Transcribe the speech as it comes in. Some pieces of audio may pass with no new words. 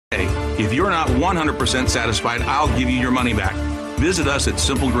If you're not 100% satisfied, I'll give you your money back. Visit us at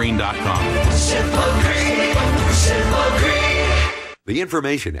simplegreen.com. Simple Green, Simple Green. The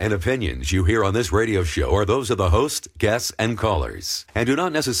information and opinions you hear on this radio show are those of the host, guests, and callers, and do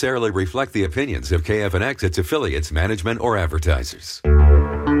not necessarily reflect the opinions of KFNX, its affiliates, management, or advertisers.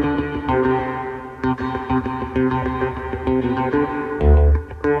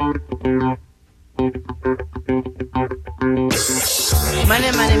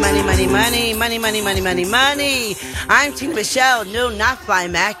 Money, money, money, money, money, money, money, money, money, money. I'm Tina Michelle. No, not Fly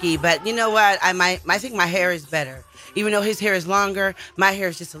Mackey, but you know what? I think my hair is better. Even though his hair is longer, my hair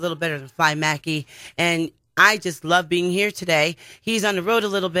is just a little better than Fly Mackey. And I just love being here today. He's on the road a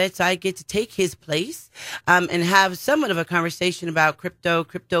little bit, so I get to take his place and have somewhat of a conversation about crypto,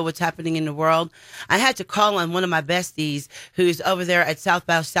 what's happening in the world. I had to call on one of my besties who's over there at South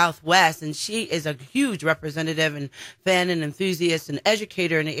by Southwest, and she is a huge representative and fan and enthusiast and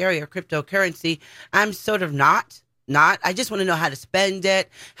educator in the area of cryptocurrency. I'm sort of not. I just want to know how to spend it.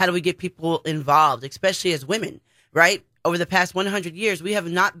 How do we get people involved, especially as women? Right? Over the past 100 years, we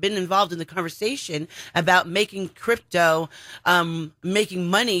have not been involved in the conversation about making crypto, making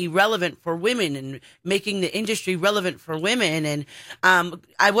money relevant for women and making the industry relevant for women. And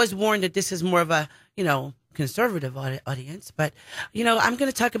I was warned that this is more of a, conservative audience, but I'm going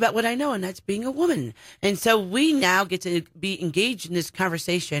to talk about what I know, and that's being a woman. And so we now get to be engaged in this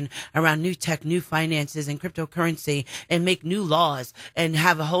conversation around new tech, new finances, and cryptocurrency, and make new laws and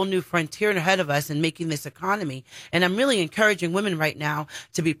have a whole new frontier ahead of us in making this economy. And I'm really encouraging women right now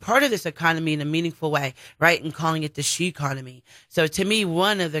to be part of this economy in a meaningful way, right? And calling it the she economy. So to me,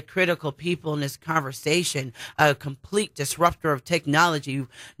 one of the critical people in this conversation, a complete disruptor of technology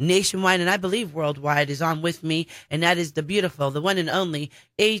nationwide, and I believe worldwide, is on with me, and that is the beautiful, the one and only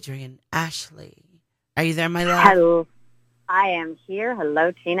Adrienne Ashley. Are you there, my love? Hello. I am here.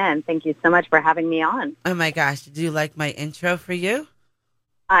 Hello, Tina, and thank you so much for having me on. Oh, my gosh. Do you like my intro for you?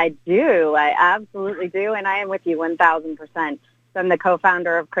 I do. I absolutely do, and I am with you 1,000%. So I'm the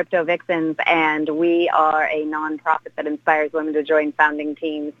co-founder of Crypto Vixens, and we are a nonprofit that inspires women to join founding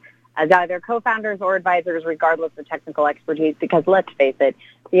teams as either co-founders or advisors, regardless of technical expertise, because let's face it,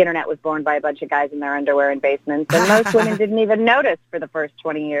 the Internet was born by a bunch of guys in their underwear in basements, and most women didn't even notice for the first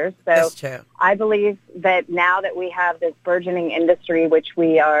 20 years. So that's true. I believe that now that we have this burgeoning industry, which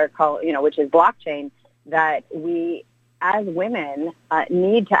we are called, which is blockchain, that we, as women,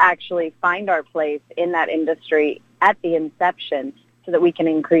 need to actually find our place in that industry at the inception so that we can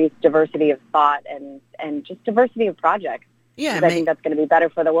increase diversity of thought and just diversity of projects. Yeah, I think that's going to be better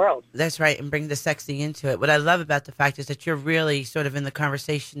for the world. That's right, and bring the sexy into it. What I love about the fact is that you're really sort of in the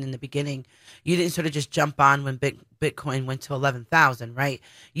conversation in the beginning. You didn't sort of just jump on when Bitcoin went to 11,000, right?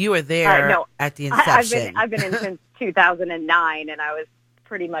 You were there at the inception. I've been in since 2009, and I was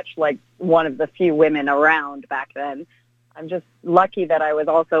pretty much like one of the few women around back then. I'm just lucky that I was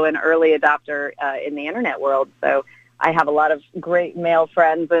also an early adopter in the Internet world, so I have a lot of great male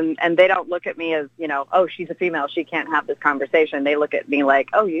friends, and they don't look at me as, oh, she's a female, she can't have this conversation. They look at me like,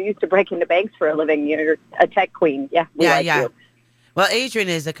 oh, you used to break into banks for a living. You're a tech queen. Yeah, we like you. Well, Adrienne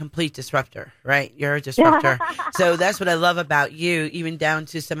is a complete disruptor, right? You're a disruptor. So that's what I love about you, even down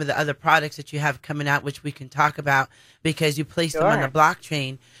to some of the other products that you have coming out, which we can talk about because you placed them on the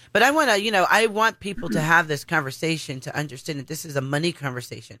blockchain. But I want to, I want people to have this conversation to understand that this is a money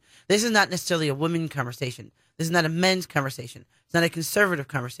conversation. This is not necessarily a women conversation. This is not a men's conversation. It's not a conservative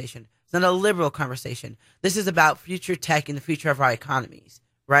conversation. It's not a liberal conversation. This is about future tech and the future of our economies,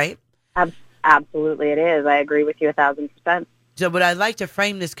 right? Absolutely it is. I agree with you 1,000%. So what I'd like to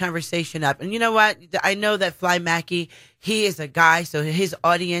frame this conversation up, and you know what? I know that Fly Mackey, he is a guy, so his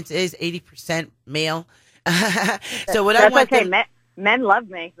audience is 80% male. So what I want men love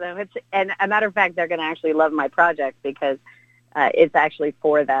me. So and a matter of fact, they're going to actually love my project because it's actually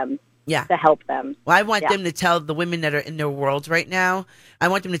for them. Yeah. To help them. Well, I want them to tell the women that are in their worlds right now, I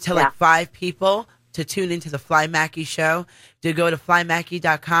want them to tell like 5 people to tune into the Fly Mackey show, to go to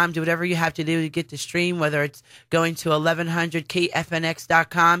flymackey.com, do whatever you have to do to get the stream, whether it's going to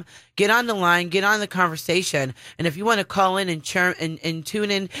 1100kfnx.com. Get on the line, get on the conversation. And if you want to call in and tune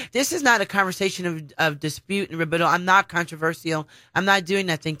in, this is not a conversation of dispute and rebuttal. I'm not controversial. I'm not doing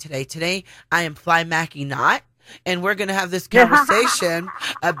that thing today. Today, I am Fly Mackey not. And we're going to have this conversation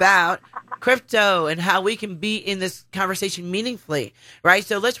about crypto and how we can be in this conversation meaningfully, right?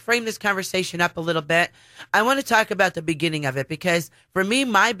 So let's frame this conversation up a little bit. I want to talk about the beginning of it because for me,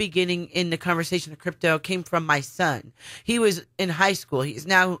 my beginning in the conversation of crypto came from my son. He was in high school. He's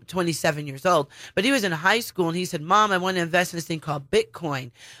now 27 years old, but he was in high school and he said, Mom, I want to invest in this thing called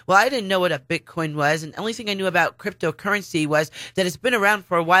Bitcoin. Well, I didn't know what a Bitcoin was. And the only thing I knew about cryptocurrency was that it's been around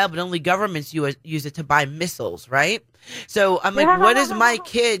for a while, but only governments use it to buy missiles, right? So I'm like, what is my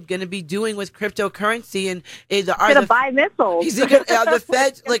kid going to be doing with cryptocurrency? And he's going to buy missiles. He's gonna, the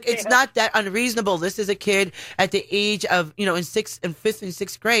Fed, like, it's not that unreasonable. This is a kid at the age of, in fifth and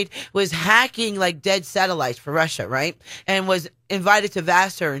sixth grade was hacking like dead satellites for Russia, right? And was invited to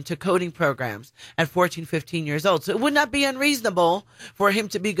Vassar and to coding programs at 14, 15 years old. So it would not be unreasonable for him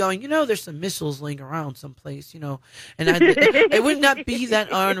to be going, there's some missiles laying around someplace, and it would not be that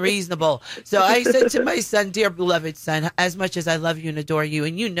unreasonable. So I said to my son, dear beloved son, as much as I love you and adore you,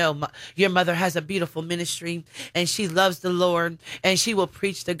 and your mother has a beautiful ministry and she loves the Lord and she will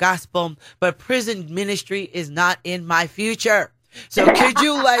preach the gospel, but prison ministry is not in my future. So could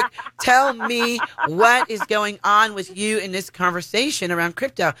you tell me what is going on with you in this conversation around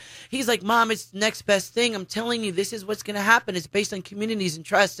crypto? He's like, Mom, it's the next best thing. I'm telling you, this is what's going to happen. It's based on communities and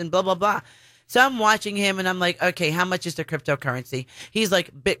trust and blah, blah, blah. So I'm watching him and I'm like, okay, how much is the cryptocurrency? He's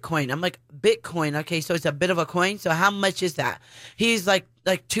like, Bitcoin. I'm like, Bitcoin. Okay, so it's a bit of a coin. So how much is that? He's like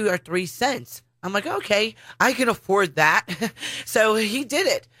 2 or 3 cents. I'm like, okay, I can afford that. So he did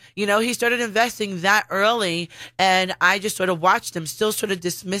it. He started investing that early, and I just sort of watched him, still sort of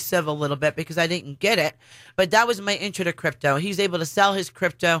dismissive a little bit because I didn't get it. But that was my intro to crypto. He's able to sell his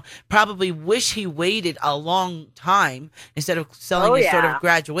crypto, probably wish he waited a long time instead of selling his sort of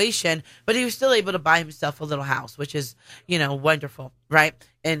graduation, but he was still able to buy himself a little house, which is, wonderful, right?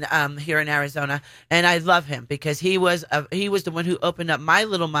 And here in Arizona, and I love him because he was the one who opened up my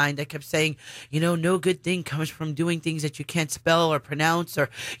little mind that kept saying, no good thing comes from doing things that you can't spell or pronounce, or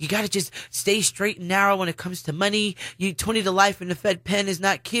you got to just stay straight and narrow when it comes to money. You 20 to life in the Fed pen is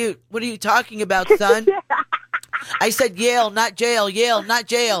not cute. What are you talking about, son? I said Yale, not jail. Yale, not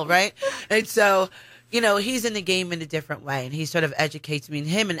jail, right? And so, he's in the game in a different way, and he sort of educates me. And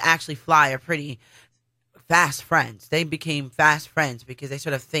him and Actually Fly are pretty fast friends. They became fast friends because they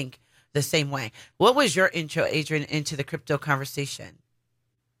sort of think the same way. What was your intro, Adrienne, into the crypto conversation?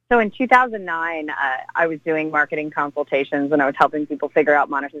 So in 2009, I was doing marketing consultations, and I was helping people figure out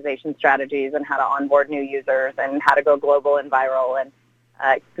monetization strategies and how to onboard new users and how to go global and viral. And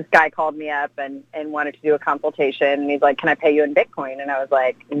this guy called me up and wanted to do a consultation, and he's like, can I pay you in Bitcoin? And I was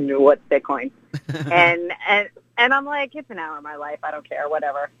like, what's Bitcoin? and I'm like, it's an hour of my life. I don't care,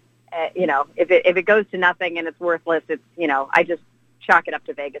 whatever. If it goes to nothing and it's worthless, it's, I just chalk it up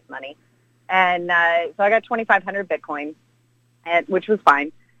to Vegas money. And so I got 2,500 Bitcoin, which was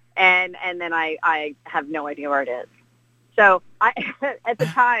fine. And then I have no idea where it is. So at the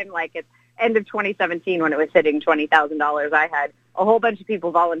time, it's end of 2017 when it was hitting $20,000, I had a whole bunch of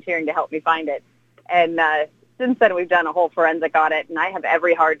people volunteering to help me find it. And since then, we've done a whole forensic audit, and I have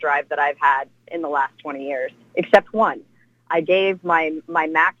every hard drive that I've had in the last 20 years, except one. I gave my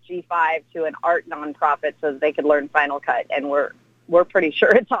Mac G5 to an art nonprofit so that they could learn Final Cut, and we're pretty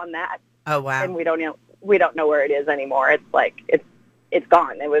sure it's on that. Oh wow! And we don't know where it is anymore. It's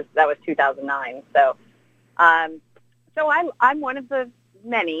gone. That was 2009. So I'm one of the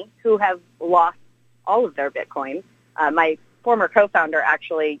many who have lost all of their Bitcoin. My former co-founder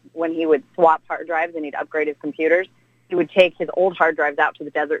actually, when he would swap hard drives and he'd upgrade his computers, he would take his old hard drives out to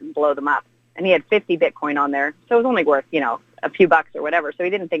the desert and blow them up. And he had 50 Bitcoin on there, so it was only worth, a few bucks or whatever. So he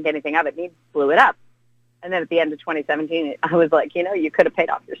didn't think anything of it, and he blew it up. And then at the end of 2017, I was like, you could have paid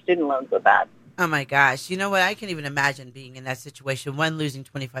off your student loans with that. Oh, my gosh. You know what? I can't even imagine being in that situation, one, losing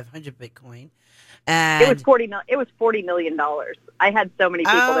 2,500 Bitcoin. And it was $40 million. I had so many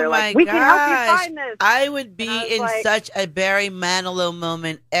people that are like, we can help you find this. I would be in such a Barry Manilow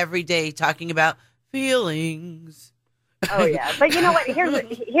moment every day talking about feelings. Oh, yeah. But you know what?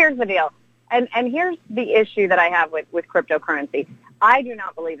 Here's the deal. And here's the issue that I have with cryptocurrency. I do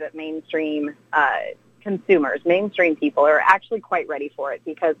not believe that mainstream consumers, mainstream people are actually quite ready for it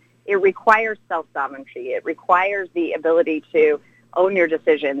because it requires self-sovereignty. It requires the ability to own your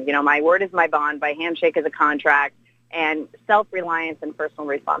decisions. My word is my bond, my handshake is a contract, and self-reliance and personal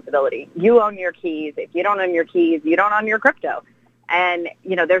responsibility. You own your keys. If you don't own your keys, you don't own your crypto. And,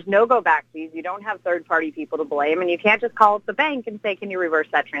 there's no go-back fees. You don't have third-party people to blame, and you can't just call up the bank and say, can you reverse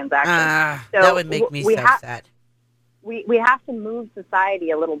that transaction? So that would make me so sad. We have to move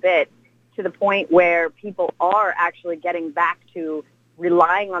society a little bit to the point where people are actually getting back to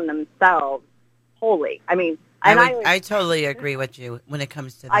relying on themselves wholly. I mean, I totally agree with you when it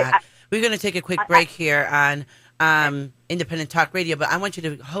comes to that. We're going to take a quick break here on Independent Talk Radio, but I want you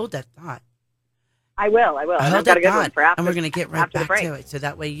to hold that thought. I will. Hold I've got that a good one thought, for after, and we're going to get right after the back break. to it, so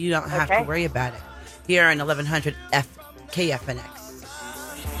that way you don't have to worry about it. Here on 1100 KFNX.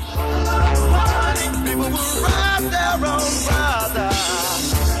 People will ride their own brother.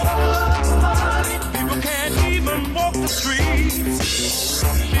 People can't even walk the streets because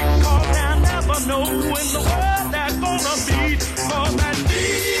they never know when the world they're gonna be. For that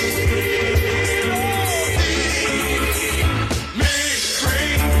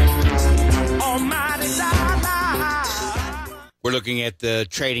mystery, almighty dollar. We're looking at the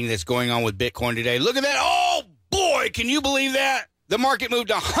trading that's going on with Bitcoin today. Look at that. Oh, boy, can you believe that? The market moved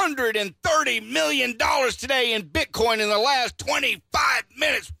 $130 million today in Bitcoin in the last 25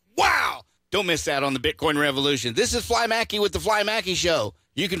 minutes. Wow. Don't miss that on the Bitcoin Revolution. This is Fly Mackey with the Fly Mackey Show.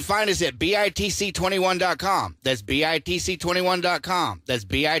 You can find us at BITC21.com. That's BITC21.com. That's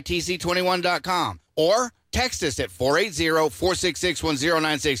BITC21.com. Or text us at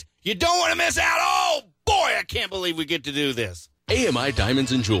 480-466-1096. You don't want to miss out. Oh, boy, I can't believe we get to do this. AMI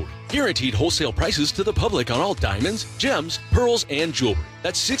Diamonds and Jewelry. Guaranteed wholesale prices to the public on all diamonds, gems, pearls, and jewelry.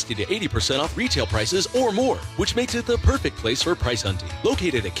 That's 60 to 80% off retail prices or more, which makes it the perfect place for price hunting.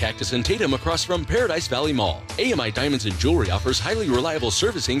 Located at Cactus and Tatum across from Paradise Valley Mall, AMI Diamonds and Jewelry offers highly reliable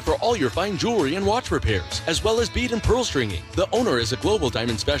servicing for all your fine jewelry and watch repairs, as well as bead and pearl stringing. The owner is a global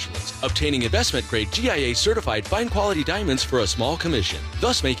diamond specialist, obtaining investment-grade GIA-certified fine-quality diamonds for a small commission,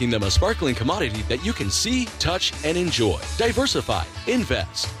 thus making them a sparkling commodity that you can see, touch, and enjoy. Diversify,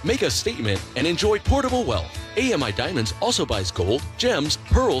 invest, make a statement, and enjoy portable wealth. AMI Diamonds also buys gold, gems,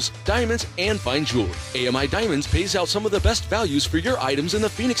 pearls, diamonds, and fine jewelry. AMI Diamonds pays out some of the best values for your items in the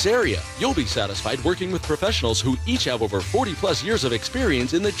Phoenix area. You'll be satisfied working with professionals who each have over 40-plus years of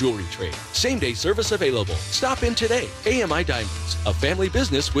experience in the jewelry trade. Same-day service available. Stop in today. AMI Diamonds, a family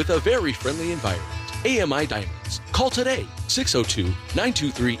business with a very friendly environment. AMI Diamonds. Call today,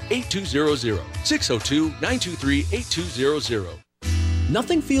 602-923-8200. 602-923-8200.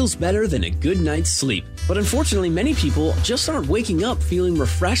 Nothing feels better than a good night's sleep. But unfortunately, many people just aren't waking up feeling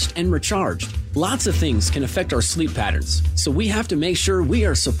refreshed and recharged. Lots of things can affect our sleep patterns, so we have to make sure we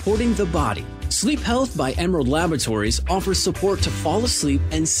are supporting the body. Sleep Health by Emerald Laboratories offers support to fall asleep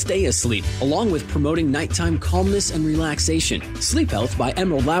and stay asleep, along with promoting nighttime calmness and relaxation. Sleep Health by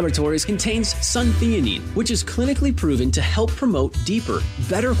Emerald Laboratories contains suntheanine, which is clinically proven to help promote deeper,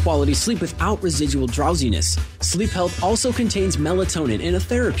 better quality sleep without residual drowsiness. Sleep Health also contains melatonin in a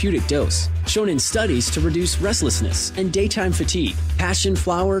therapeutic dose, shown in studies to reduce restlessness and daytime fatigue, passion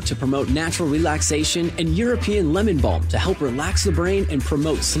flower to promote natural relaxation, and European lemon balm to help relax the brain and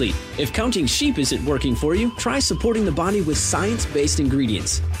promote sleep. If counting sheep isn't working for you, try supporting the body with science-based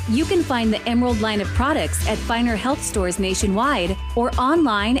ingredients. You can find the Emerald line of products at finer health stores nationwide or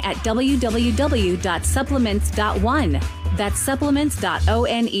online at www.supplements.one. That's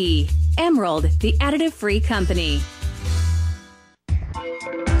supplements.one. Emerald, the additive-free company.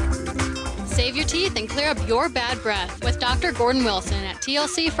 Save your teeth and clear up your bad breath with Dr. Gordon Wilson at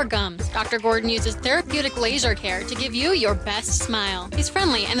TLC for Gums. Dr. Gordon uses therapeutic laser care to give you your best smile. He's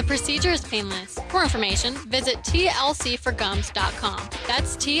friendly and the procedure is painless. For information, visit tlcforgums.com.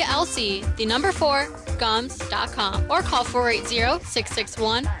 That's TLC, the number 4, gums.com. Or call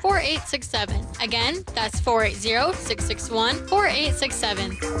 480-661-4867. Again, that's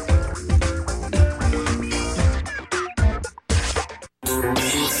 480-661-4867.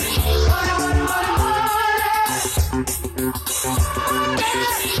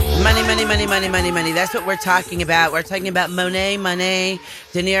 Money, money, money, money, money, money. That's what we're talking about. We're talking about money,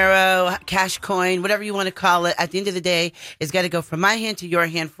 dinero, cash coin, whatever you want to call it. At the end of the day, it's got to go from my hand to your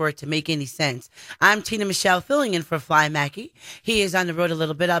hand for it to make any sense. I'm Tina Michelle filling in for Fly Mackey. He is on the road a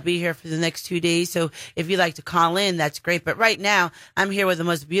little bit. I'll be here for the next 2 days. So if you'd like to call in, that's great. But right now, I'm here with the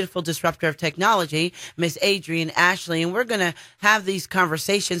most beautiful disruptor of technology, Miss Adrienne Ashley. And we're going to have these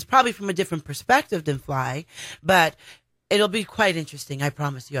conversations probably from a different perspective than Fly. But it'll be quite interesting. I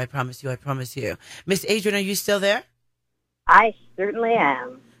promise you. I promise you. I promise you. Miss Adrienne, are you still there? I certainly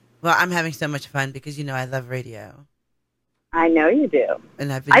am. Well, I'm having so much fun because, you know, I love radio. I know you do.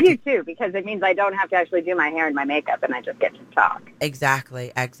 And I do too, because it means I don't have to actually do my hair and my makeup, and I just get to talk.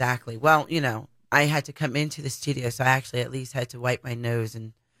 Exactly. Well, you know, I had to come into the studio, so I actually at least had to wipe my nose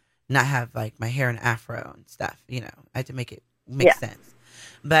and not have, like, my hair in afro and stuff. You know, I had to make it make sense.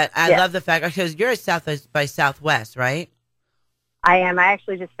 But I love the fact, because you're at South by Southwest, right? I am. I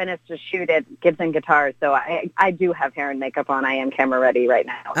actually just finished a shoot at Gibson Guitars, so I do have hair and makeup on. I am camera ready right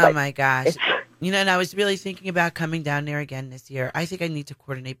now. Oh, my gosh. You know, and I was really thinking about coming down there again this year. I think I need to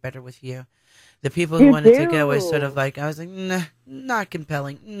coordinate better with you. The people who wanted to go was sort of like, I was like, nah, not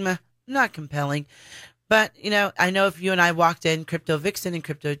compelling. not compelling. But, I know if you and I walked in Crypto Vixen and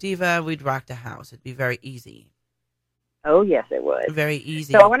Crypto Diva, we'd rock the house. It'd be very easy. Oh, yes, it would. Very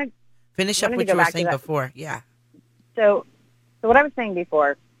easy. So I want to finish up what you were saying before. Yeah. So what I was saying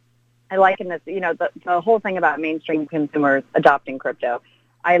before, I liken this, the whole thing about mainstream consumers adopting crypto.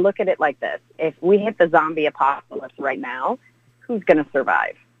 I look at it like this. If we hit the zombie apocalypse right now, who's going to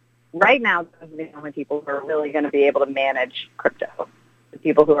survive? Right now, those are the only people who are really going to be able to manage crypto, the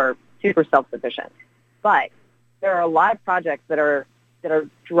people who are super self-sufficient. But there are a lot of projects that are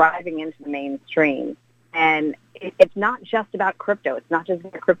driving into the mainstream. And it's not just about crypto. It's not just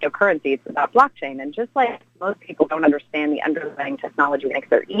about cryptocurrency. It's about blockchain. And just like most people don't understand the underlying technology that makes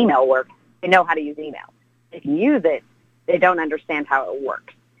their email work, they know how to use email. They can use it. They don't understand how it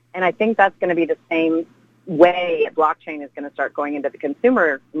works. And I think that's going to be the same way blockchain is going to start going into the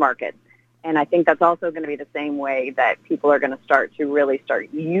consumer market. And I think that's also going to be the same way that people are going to start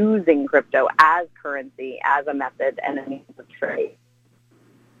using crypto as currency, as a method and a means of trade.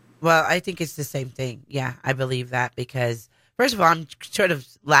 Well, I think it's the same thing. Yeah, I believe that because, first of all, I'm sort of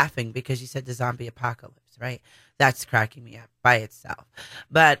laughing because you said the zombie apocalypse, right? That's cracking me up by itself.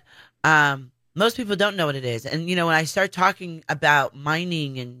 But most people don't know what it is. And, when I start talking about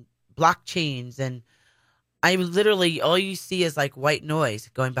mining and blockchains and I literally, all you see is like white noise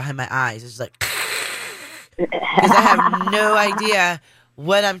going behind my eyes. It's like, because I have no idea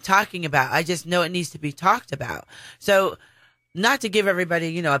what I'm talking about. I just know it needs to be talked about. So not to give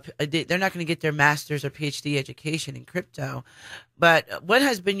everybody, they're not going to get their master's or PhD education in crypto, but what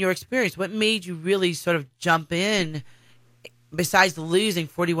has been your experience? What made you really sort of jump in besides losing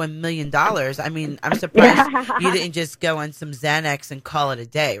 $41 million? I mean, I'm surprised you didn't just go on some Xanax and call it a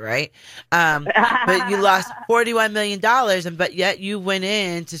day, right? But you lost $41 million, but yet you went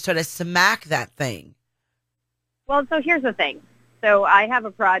in to sort of smack that thing. Well, so here's the thing. So I have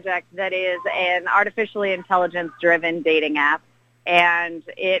a project that is an artificially intelligence-driven dating app, and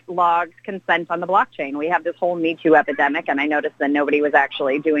it logs consent on the blockchain. We have this whole Me Too epidemic, and I noticed that nobody was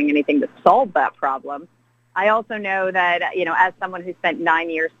actually doing anything to solve that problem. I also know that, as someone who spent 9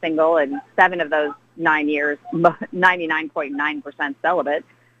 years single and 7 of those 9 years, 99.9% celibate,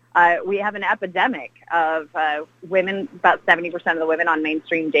 we have an epidemic of women, about 70% of the women on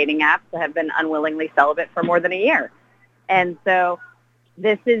mainstream dating apps have been unwillingly celibate for more than a year. And so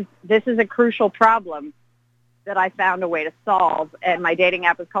this is a crucial problem that I found a way to solve. And my dating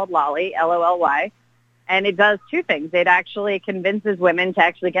app is called Lolly, Lolly. And it does 2 things. It actually convinces women to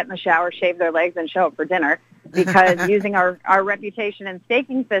actually get in the shower, shave their legs, and show up for dinner. Because using our reputation and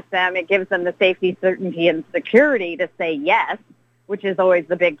staking system, it gives them the safety, certainty, and security to say yes, which is always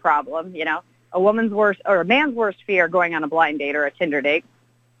the big problem. A woman's worst or a man's worst fear going on a blind date or a Tinder date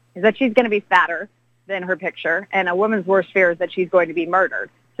is that she's going to be fatter than her picture, and a woman's worst fear is that she's going to be murdered.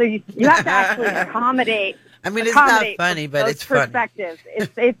 So you have to actually accommodate. I mean, it's not funny, but it's perspectives.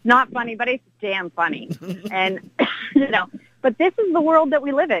 It's not funny, but it's damn funny. And but this is the world that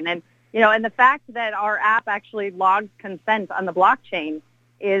we live in, and and the fact that our app actually logs consent on the blockchain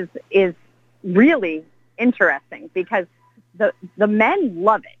is really interesting because the men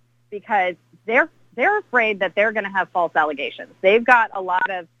love it because they're afraid that they're going to have false allegations. They've got a lot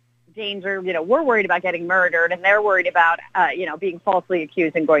of danger. We're worried about getting murdered, and they're worried about being falsely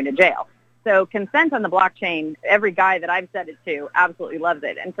accused and going to jail. So consent on the blockchain, every guy that I've said it to absolutely loves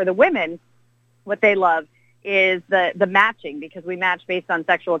it. And for the women, what they love is the matching, because we match based on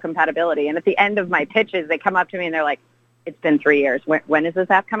sexual compatibility. And at the end of my pitches, they come up to me and they're like, it's been 3 years. When is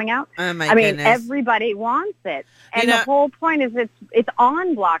this app coming out? Oh my goodness. Everybody wants it. And the whole point is it's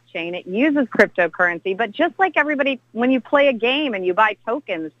on blockchain. It uses cryptocurrency. But just like everybody, when you play a game and you buy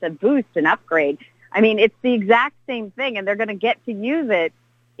tokens to boost and upgrade, it's the exact same thing. And they're going to get to use it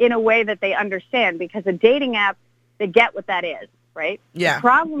in a way that they understand, because a dating app, they get what that is, right? Yeah. The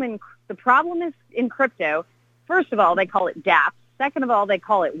problem is in crypto, first of all, they call it dApps. Second of all, they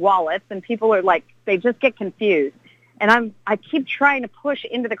call it wallets, and people are like, they just get confused. And I keep trying to push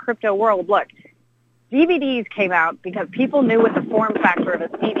into the crypto world. Look, DVDs came out because people knew what the form factor of a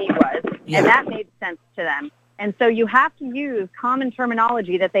CD was, and that made sense to them. And so you have to use common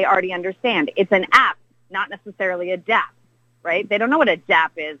terminology that they already understand. It's an app, not necessarily a dApp. Right? They don't know what a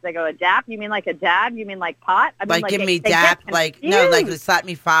dApp is. They go, a dApp? You mean like a dab? You mean like pot? I mean, like give me dApp, like, no, like slap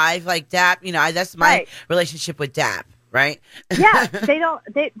me 5, like dApp. That's my relationship with dApp, right? Yeah, they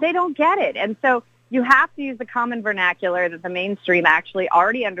don't get it. And so you have to use the common vernacular that the mainstream actually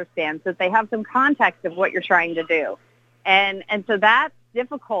already understands, so that they have some context of what you're trying to do. And so that's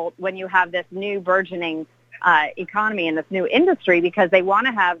difficult when you have this new burgeoning economy and this new industry, because they want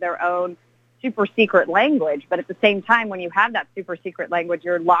to have their own super secret language. But at the same time, when you have that super secret language,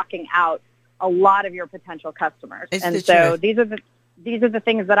 you're locking out a lot of your potential customers. And so these are the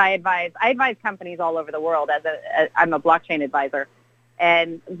things that I advise. I advise companies all over the world I'm a blockchain advisor.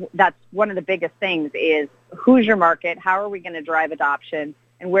 And that's one of the biggest things is who's your market? How are we going to drive adoption?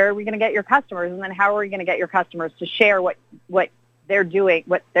 And where are we going to get your customers? And then how are we going to get your customers to share what they're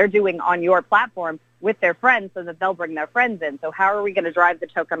doing on your platform with their friends so that they'll bring their friends in? So how are we going to drive the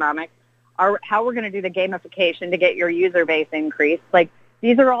tokenomics? How we're going to do the gamification to get your user base increased? Like,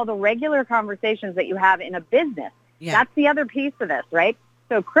 these are all the regular conversations that you have in a business. Yeah. That's the other piece of this, right?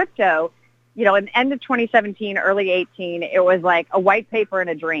 So crypto, in the end of 2017, early 18, it was like a white paper and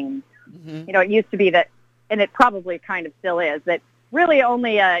a dream. Mm-hmm. It used to be that, and it probably kind of still is, that really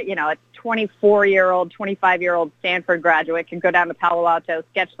only a 24-year-old, 25-year-old Stanford graduate can go down to Palo Alto,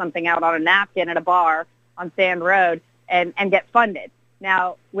 sketch something out on a napkin at a bar on Sand Road and get funded.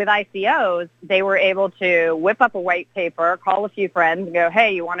 Now, with ICOs, they were able to whip up a white paper, call a few friends, and go,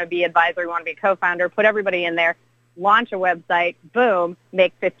 hey, you want to be advisor, you want to be co-founder, put everybody in there, launch a website, boom,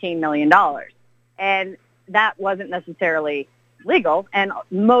 make $15 million. And that wasn't necessarily legal, and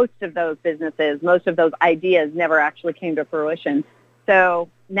most of those businesses, most of those ideas never actually came to fruition. So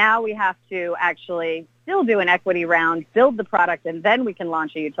now we have to actually still do an equity round, build the product, and then we can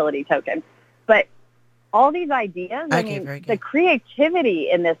launch a utility token. But all these ideas, the creativity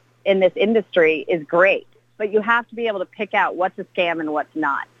in this industry is great, but you have to be able to pick out what's a scam and what's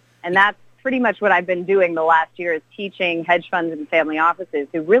not. And that's pretty much what I've been doing the last year, is teaching hedge funds and family offices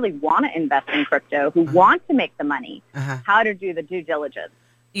who really want to invest in crypto, who want to make the money, how to do the due diligence.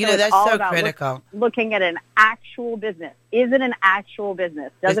 That's so critical. Looking at an actual business. Is it an actual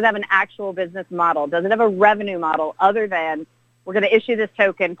business? Does it have an actual business model? Does it have a revenue model other than we're going to issue this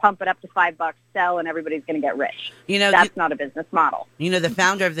token, pump it up to $5, sell, and everybody's going to get rich? That's not a business model. The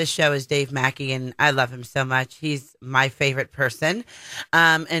founder of this show is Dave Mackey, and I love him so much. He's my favorite person.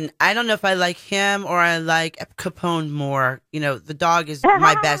 And I don't know if I like him or I like Capone more. The dog is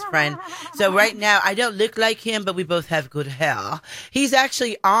my best friend. So right now, I don't look like him, but we both have good hair. He's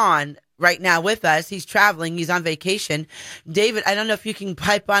actually on right now with us. He's traveling. He's on vacation. David, I don't know if you can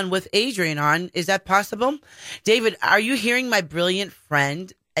pipe on with Adrian on. Is that possible? David, are you hearing my brilliant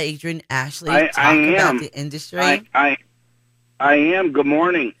friend, Adrian Ashley, talk about the industry? I am. Good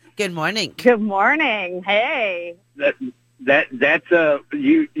morning. Good morning. Good morning. Hey. That's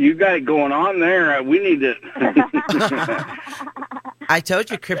you got it going on there. We need to. I told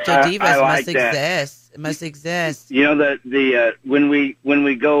you, Crypto Divas must exist. It must exist. The when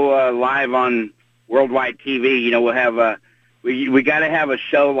we go live on worldwide TV, we'll have we got to have a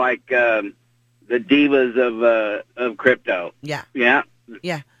show like the Divas of crypto. Yeah. Yeah.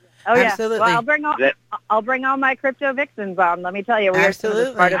 Yeah. Oh yeah. Absolutely. Well, I'll bring all my crypto vixens on. Let me tell you, we are some of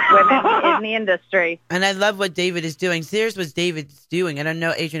the smartest women in the industry. And I love what David is doing. Here's what David's doing. I don't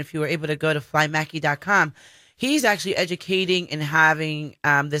know, Adrian, if you were able to go to flymackey.com. He's actually educating and having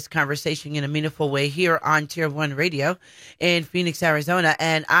this conversation in a meaningful way here on Tier 1 Radio in Phoenix, Arizona.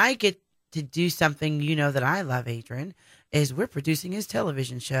 And I get to do something that I love, Adrian, is we're producing his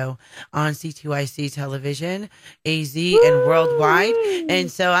television show on C2IC Television, AZ, and worldwide.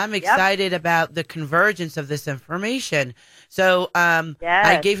 And so I'm excited about the convergence of this information. So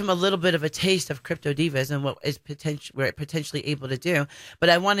I gave him a little bit of a taste of Crypto Divas and what is we're potentially able to do. But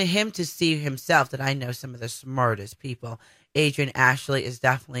I wanted him to see himself that I know some of the smartest people. Adrian Ashley is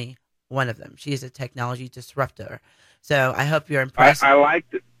definitely one of them. She is a technology disruptor. So I hope you're impressed. I like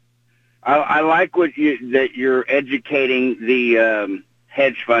it. I like that you're educating the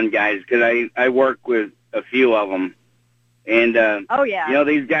hedge fund guys, because I work with a few of them, and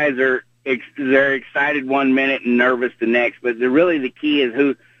these guys they're excited one minute and nervous the next, but the key is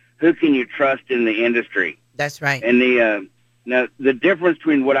who can you trust in the industry. That's right. And the difference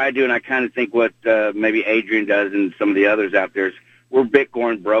between what I do and I kind of think what maybe Adrian does and some of the others out there is we're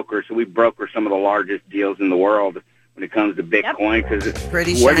Bitcoin brokers, so we broker some of the largest deals in the world when it comes to Bitcoin, because where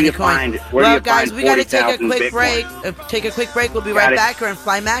do you find guys, we got to take a quick break. We'll be right back here on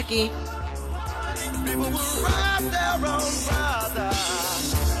Fly Mackey. People will ride their own brother.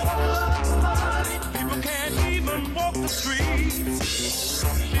 People can't even walk the streets because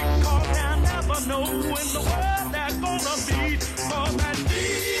they'll never know in the world they're gonna be. For that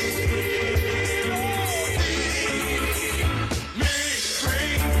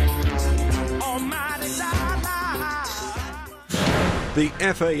The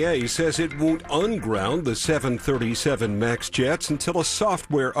FAA says it won't unground the 737 MAX jets until a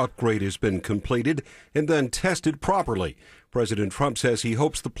software upgrade has been completed and then tested properly. President Trump says he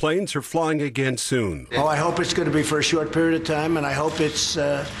hopes the planes are flying again soon. Oh, I hope it's going to be for a short period of time, and I hope it's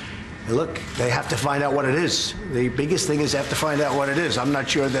Look, they have to find out what it is. The biggest thing is they have to find out what it is. I'm not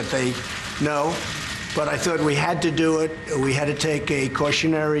sure that they know, but I thought we had to do it. We had to take a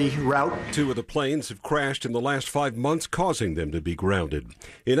cautionary route. 2 of the planes have crashed in the last 5 months, causing them to be grounded.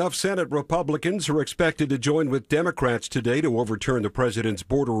 Enough Senate Republicans are expected to join with Democrats today to overturn the president's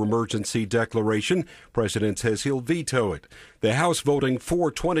border emergency declaration. President says he'll veto it. The House voting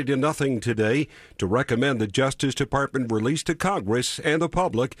 420-0 today to recommend the Justice Department release to Congress and the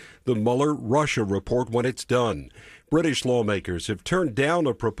public the Mueller-Russia report when it's done. British lawmakers have turned down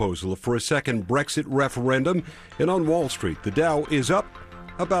a proposal for a second Brexit referendum, and on Wall Street, the Dow is up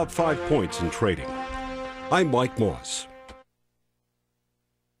about 5 points in trading. I'm Mike Moss.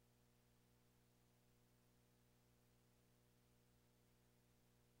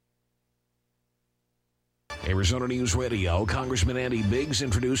 Arizona News Radio, Congressman Andy Biggs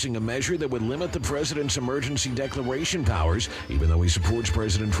introducing a measure that would limit the president's emergency declaration powers, even though he supports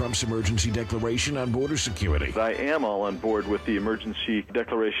President Trump's emergency declaration on border security. I am all on board with the emergency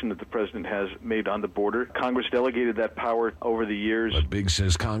declaration that the president has made on the border. Congress delegated that power over the years. But Biggs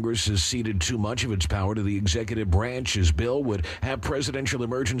says Congress has ceded too much of its power to the executive branch. His bill would have presidential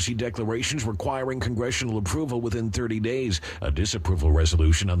emergency declarations requiring congressional approval within 30 days. A disapproval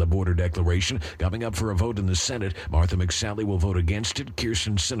resolution on the border declaration coming up for a vote in the Senate. Martha McSally will vote against it.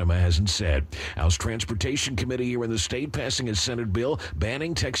 Kirsten Sinema hasn't said. House Transportation Committee here in the state passing a Senate bill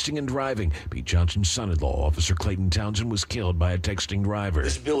banning texting and driving. Pete Johnson's son-in-law, Officer Clayton Townsend, was killed by a texting driver.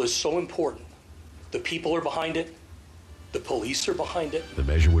 This bill is so important. The people are behind it. The police are behind it. The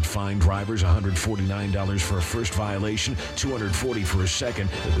measure would fine drivers $149 for a first violation, $240 for a second.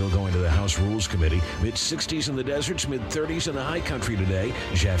 The bill going to the House Rules Committee. Mid-60s in the deserts, mid-30s in the high country today.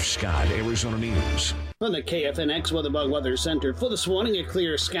 Jeff Scott, Arizona News. From the KFNX WeatherBug Weather Center for this morning, a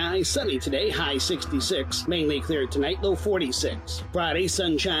clear sky, sunny today, high 66. Mainly clear tonight, low 46. Friday,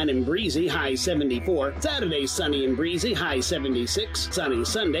 sunshine and breezy, high 74. Saturday, sunny and breezy, high 76. Sunny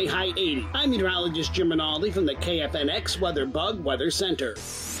Sunday, high 80. I'm meteorologist Jim Rinaldi from the KFNX WeatherBug Weather Center.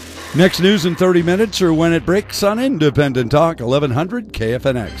 Next news in 30 minutes or when it breaks on Independent Talk, 1100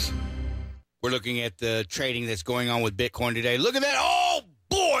 KFNX. We're looking at the trading that's going on with Bitcoin today. Look at that. Oh,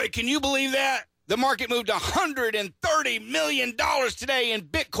 boy, can you believe that? The market moved $130 million today in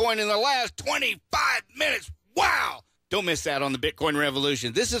Bitcoin in the last 25 minutes. Wow. Don't miss that on the Bitcoin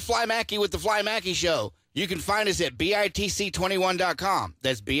Revolution. This is Fly Mackey with the Fly Mackey Show. You can find us at BITC21.com.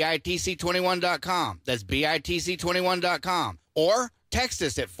 That's BITC21.com. That's BITC21.com. Or text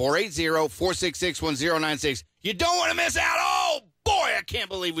us at 480-466-1096. You don't want to miss out. Oh, boy, I can't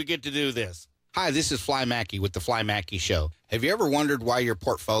believe we get to do this. Hi, this is Fly Mackey with the Fly Mackey Show. Have you ever wondered why your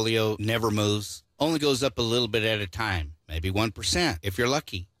portfolio never moves? Only goes up a little bit at a time. Maybe 1% if you're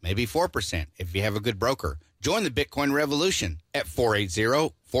lucky. Maybe 4% if you have a good broker. Join the Bitcoin Revolution at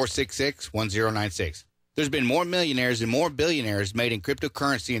 480-466-1096. There's been more millionaires and more billionaires made in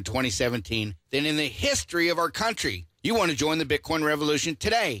cryptocurrency in 2017 than in the history of our country. You want to join the Bitcoin Revolution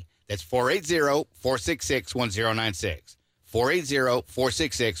today. That's 480-466-1096.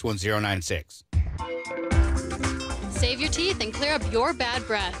 480-466-1096. Save your teeth and clear up your bad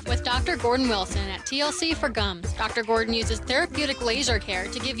breath with Dr. Gordon Wilson at TLC for Gums. Dr. Gordon uses therapeutic laser care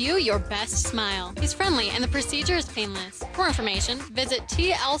to give you your best smile. He's friendly and the procedure is painless. For information, visit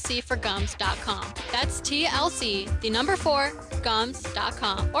tlcforgums.com. That's TLC, the number 4,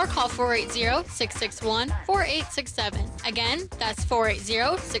 gums.com. Or call 480-661-4867. Again, that's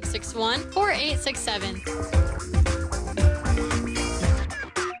 480-661-4867.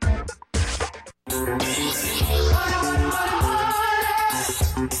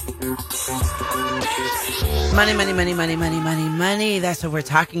 Money, money, money, money, money, money, money. That's what we're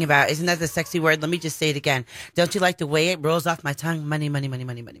talking about. Isn't that the sexy word? Let me just say it again. Don't you like the way it rolls off my tongue? Money, money, money,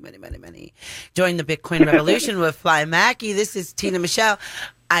 money, money, money, money, money. Join the Bitcoin Revolution with Fly Mackey. This is Tina Michelle.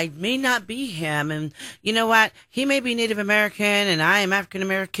 I may not be him, and you know what? He may be Native American, and I am African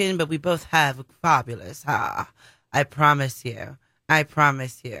American, but we both have fabulous. I promise you. I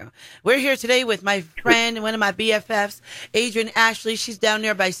promise you. We're here today with my friend, one of my BFFs, Adrian Ashley. She's down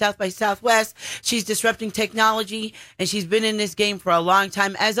there by South by Southwest. She's disrupting technology, and she's been in this game for a long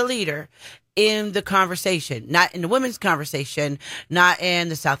time as a leader in the conversation, not in the women's conversation, not in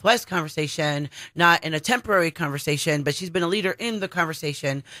the Southwest conversation, not in a temporary conversation, but she's been a leader in the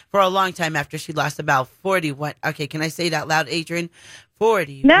conversation for a long time after she lost about 41. Okay, can I say that loud, Adrian?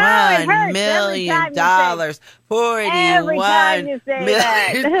 $41 million. Every time you say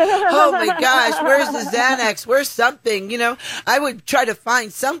that. Oh my gosh, where's the Xanax? Where's something? I would try to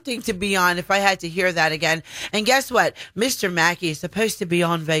find something to be on if I had to hear that again. And guess what? Mr. Mackey is supposed to be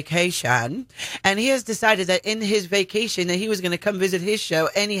on vacation, and he has decided that in his vacation that he was going to come visit his show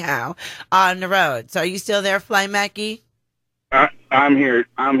anyhow on the road. So are you still there, Fly Mackey? I'm here,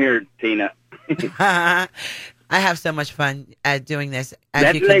 Tina. I have so much fun at doing this.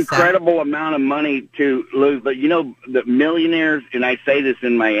 That's an incredible amount of money to lose. But the millionaires, and I say this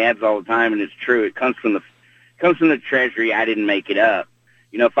in my ads all the time, and it's true. It comes from the Treasury. I didn't make it up.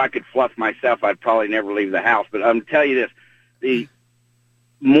 If I could fluff myself, I'd probably never leave the house. But I'm telling you this: the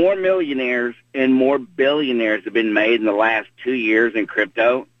more millionaires and more billionaires have been made in the last 2 years in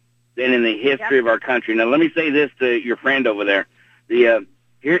crypto than in the history of our country. Now, let me say this to your friend over there: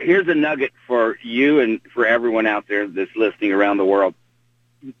 Here's a nugget for you and for everyone out there that's listening around the world.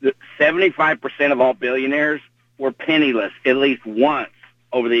 75% of all billionaires were penniless at least once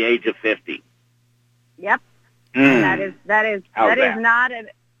over the age of 50. Yep. That is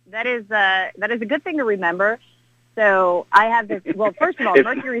a good thing to remember. So I have this. Well, first of all,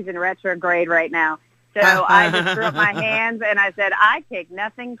 Mercury's in retrograde right now. So I just threw up my hands and I said, I take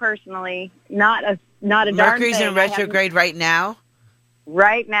nothing personally. Not a darn thing. Mercury's in retrograde right now.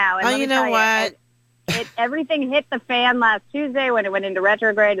 Right now. And you know what? Everything hit the fan last Tuesday when it went into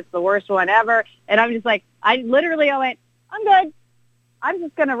retrograde. It's the worst one ever. And I'm just like, I literally went, I'm good. I'm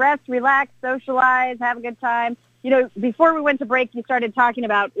just going to rest, relax, socialize, have a good time. Before we went to break, you started talking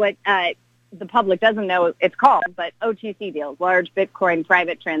about what the public doesn't know it's called, but OTC deals, large Bitcoin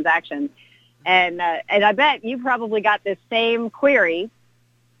private transactions. And I bet you probably got this same query,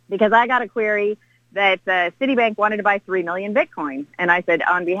 because I got a query that Citibank wanted to buy 3 million Bitcoin. And I said,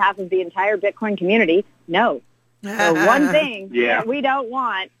 on behalf of the entire Bitcoin community, no. So one thing that we don't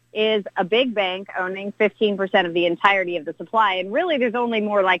want is a big bank owning 15% of the entirety of the supply. And really, there's only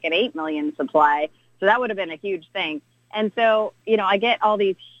more like an 8 million supply. So that would have been a huge thing. And so, I get all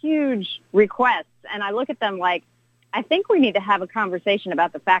these huge requests, and I look at them like, I think we need to have a conversation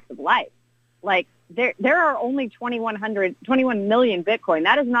about the facts of life. Like, there are only 21 million Bitcoin.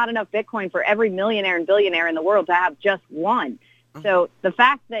 That is not enough Bitcoin for every millionaire and billionaire in the world to have just one. So the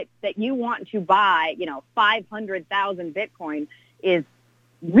fact that you want to buy, 500,000 Bitcoin is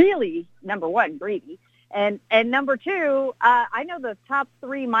really, number one, greedy. And number two, I know the top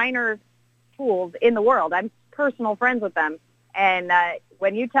 3 miner pools in the world. I'm personal friends with them. And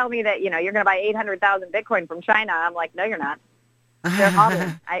when you tell me that, you're going to buy 800,000 Bitcoin from China, I'm like, no, you're not. They're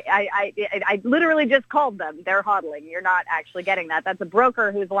hodling. I literally just called them. They're hodling. You're not actually getting that. That's a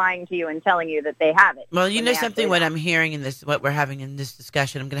broker who's lying to you and telling you that they have it. Well, something, what I'm hearing in this, what we're having in this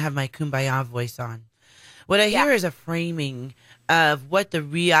discussion, I'm going to have my Kumbaya voice on. What I hear is a framing of what the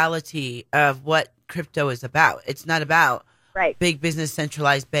reality of what crypto is about. It's not about big business,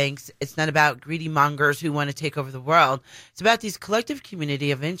 centralized banks. It's not about greedy mongers who want to take over the world. It's about these collective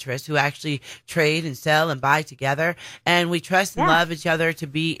community of interest who actually trade and sell and buy together. And we trust and love each other to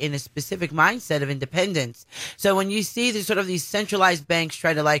be in a specific mindset of independence. So when you see these centralized banks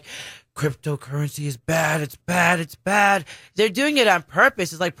try to cryptocurrency is bad, it's bad, it's bad, they're doing it on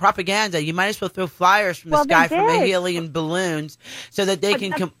purpose. It's like propaganda. You might as well throw flyers from the sky from the helium balloons so that they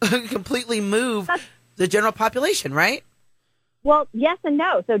can completely move the general population, right? Well, yes and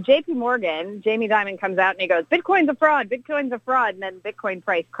no. So J.P. Morgan, Jamie Dimon comes out and he goes, Bitcoin's a fraud, Bitcoin's a fraud. And then Bitcoin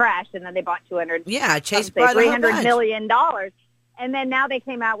price crashed, and then they bought $300 million. And then now they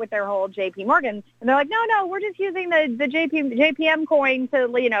came out with their whole J.P. Morgan. And they're like, no, we're just using the JPM coin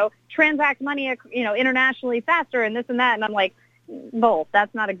to, transact money, internationally faster and this and that. And I'm like, bull,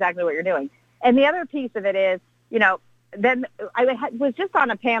 that's not exactly what you're doing. And the other piece of it is, then I was just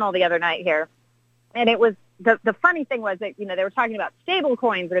on a panel the other night here, and it was, the funny thing was that, they were talking about stable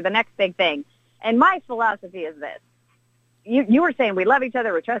coins are the next big thing. And my philosophy is this. You were saying we love each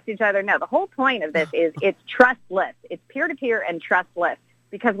other, we trust each other. No, the whole point of this is it's trustless. It's peer-to-peer and trustless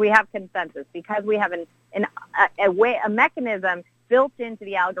because we have consensus, because we have a mechanism built into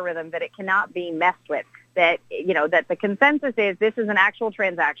the algorithm that it cannot be messed with. That, that the consensus is this is an actual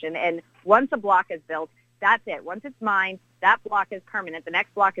transaction, and once a block is built, that's it. Once it's mined, that block is permanent. The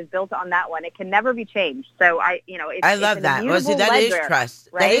next block is built on that one. It can never be changed. So I love that. Well, see, that is trust.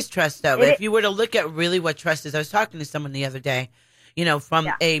 Right? That is trust, though. If you were to look at really what trust is, I was talking to someone the other day, from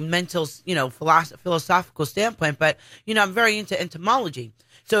a mental, philosophical standpoint. But I'm very into entomology.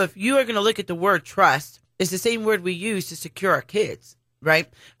 So if you are going to look at the word trust, it's the same word we use to secure our kids, right?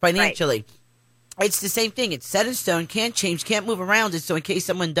 Financially. Right. It's the same thing. It's set in stone, can't change, can't move around it. So in case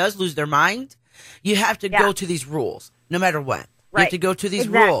someone does lose their mind, you have to go to these rules, no matter what. You have to go to these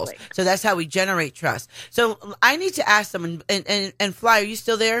rules. So that's how we generate trust. So I need to ask them, and Fly, are you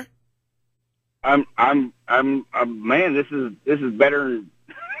still there? I'm man, this is better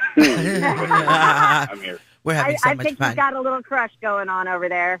than I'm here. We're having so much fun. I think you've got a little crush going on over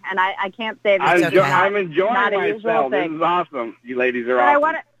there, and I can't say that I'm enjoying not myself. This is awesome. You ladies are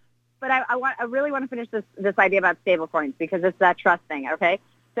awesome. I really want to finish this idea about stablecoins because it's that trust thing, okay?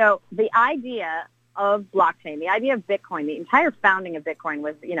 So the idea of blockchain, the idea of Bitcoin, the entire founding of Bitcoin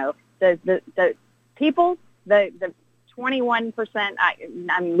was, the people, the 21%,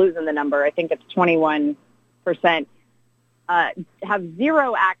 I'm losing the number, I think it's 21%, have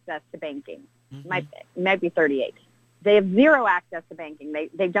zero access to banking. Might be 38. They have zero access to banking.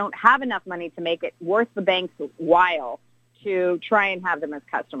 They don't have enough money to make it worth the bank's while to try and have them as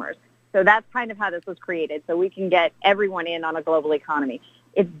customers. So that's kind of how this was created, so we can get everyone in on a global economy.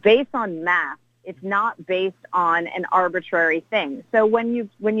 It's based on math. It's not based on an arbitrary thing. So when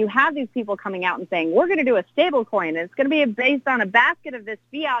you have these people coming out and saying, we're going to do a stable coin, and it's going to be based on a basket of this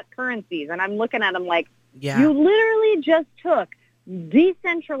fiat currencies, and I'm looking at them like, you literally just took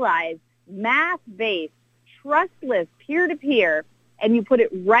decentralized, math-based, trustless, peer-to-peer, and you put it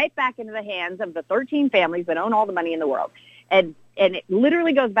right back into the hands of the 13 families that own all the money in the world. And it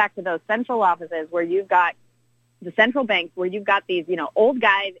literally goes back to those central offices where you've got the central banks, where you've got these, old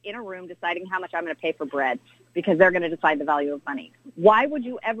guys in a room deciding how much I'm going to pay for bread because they're going to decide the value of money. Why would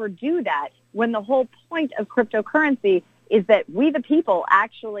you ever do that when the whole point of cryptocurrency is that we, the people,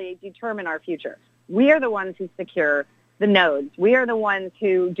 actually determine our future? We are the ones who secure the nodes. We are the ones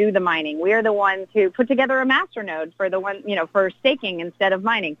who do the mining. We are the ones who put together a master node for for staking instead of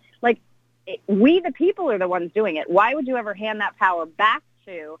mining. We, the people, are the ones doing it. Why would you ever hand that power back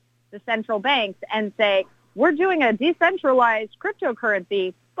to the central banks and say, we're doing a decentralized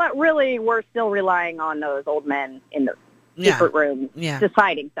cryptocurrency, but really we're still relying on those old men in the secret room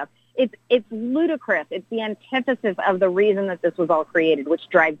deciding stuff. It's ludicrous. It's the antithesis of the reason that this was all created, which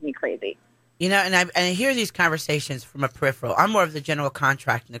drives me crazy. And I hear these conversations from a peripheral. I'm more of the general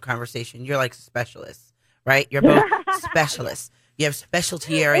contract in the conversation. You're like specialists, right? You're both specialists. You have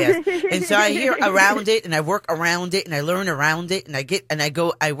specialty areas. And so I hear around it, and I work around it, and I learn around it, and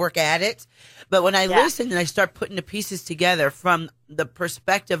I work at it. But when I listen and I start putting the pieces together from the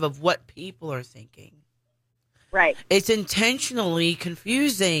perspective of what people are thinking, right? It's intentionally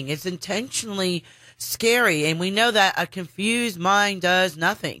confusing. It's intentionally scary. And we know that a confused mind does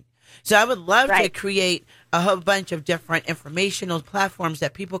nothing. So I would love to create a whole bunch of different informational platforms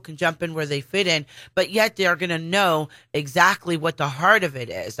that people can jump in where they fit in, but yet they're going to know exactly what the heart of it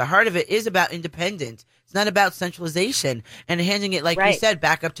is. The heart of it is about independence. It's not about centralization and handing it, like you said,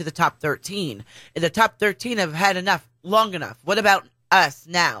 back up to the top 13. The top 13 have had enough, long enough. What about us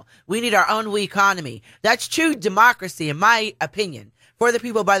now? We need our own economy. That's true democracy, in my opinion. For the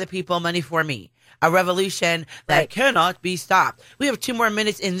people, by the people, money for me. A revolution that cannot be stopped. We have 2 more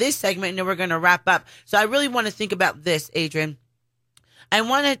minutes in this segment, and then we're going to wrap up. So I really want to think about this, Adrian.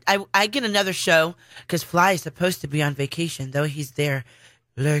 I get another show because Fly is supposed to be on vacation, though he's there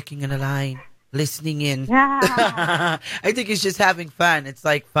lurking in a line, listening in. I think he's just having fun. It's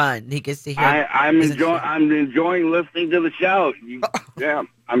like fun. He gets to hear. I'm enjoying listening to the show.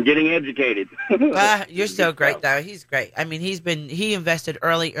 I'm getting educated. You're so great, though. He's great. I mean, he invested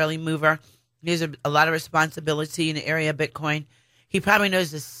early mover. He has a lot of responsibility in the area of Bitcoin. He probably knows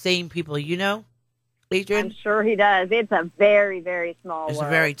the same people you know, Adrian. I'm sure he does. It's a very, very small world. It's a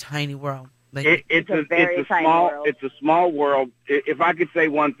very tiny world. It's a small world. If I could say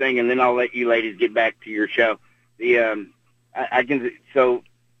one thing, and then I'll let you ladies get back to your show. So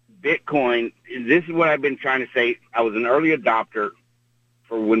Bitcoin, this is what I've been trying to say. I was an early adopter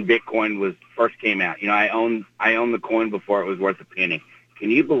for when Bitcoin first came out. I owned the coin before it was worth a penny. Can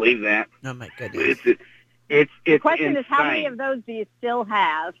you believe that? Oh, my goodness. It's the question insane. is, how many of those do you still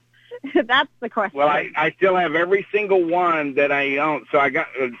have? That's the question. Well, I still have every single one that I own. So I got,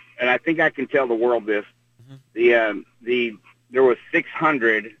 and I think I can tell the world this. Mm-hmm. There was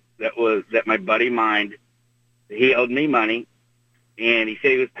 600 that my buddy mined. He owed me money, and he said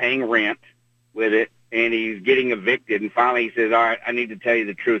he was paying rent with it, and he's getting evicted. And finally he says, all right, I need to tell you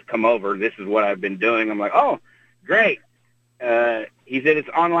the truth. Come over. This is what I've been doing. I'm like, oh, great. He said, it's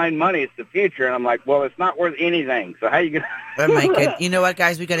online money. It's the future. And I'm like, well, it's not worth anything. So how you going to... Oh, my God. You know what,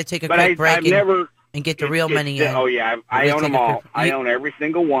 guys? We got to take a quick break and get the real money in. Oh, yeah. I own them all. I own every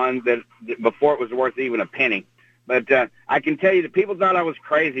single one that before it was worth even a penny. But I can tell you, the people thought I was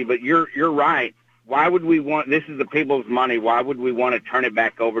crazy, but you're right. Why would we want... This is the people's money. Why would we want to turn it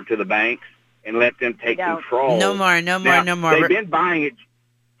back over to the banks and let them take control? No more. They've been buying it...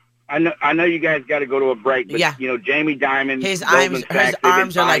 I know you guys got to go to a break, but Jamie Dimon, his Goldman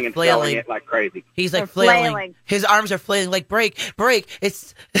arms Sachs, are like and flailing it like crazy. He's like flailing. His arms are flailing like break.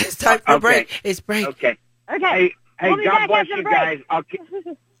 It's time for a break. It's break. Okay. Hey, God bless you guys.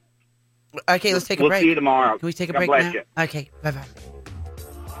 Okay, let's take a break. We'll see you tomorrow. Can we take a God break bless now? you. Okay, bye-bye.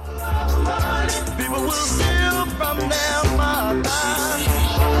 People will steal from their mother.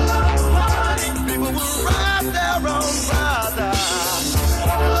 People will rob their own brother.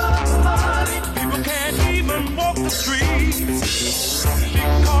 People can't even walk the streets because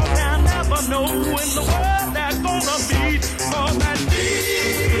they'll never know when the world they're gonna be. For that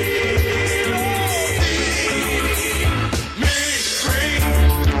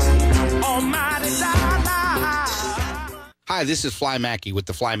Hi, this is Fly Mackey with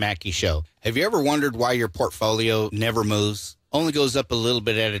the Fly Mackey Show. Have you ever wondered why your portfolio never moves? Only goes up a little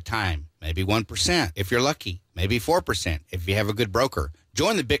bit at a time. Maybe 1% if you're lucky. Maybe 4% if you have a good broker.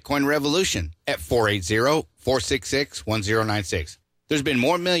 Join the Bitcoin revolution at 480-466-1096. There's been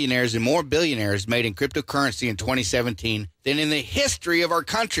more millionaires and more billionaires made in cryptocurrency in 2017 than in the history of our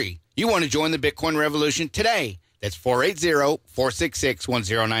country. You want to join the Bitcoin revolution today. That's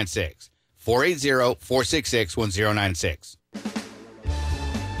 480-466-1096. 480-466-1096.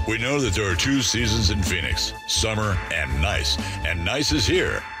 We know that there are two seasons in Phoenix, summer and nice. And nice is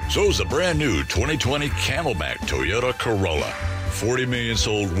here. So is the brand new 2020 Camelback Toyota Corolla. 40 million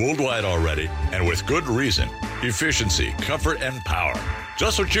sold worldwide already, and with good reason. Efficiency, comfort, and power.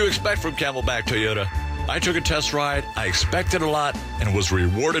 Just what you expect from Camelback Toyota. I took a test ride, I expected a lot, and was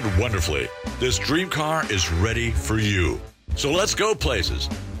rewarded wonderfully. This dream car is ready for you. So let's go places.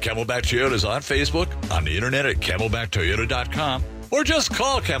 Camelback Toyota is on Facebook, on the internet at camelbacktoyota.com, or just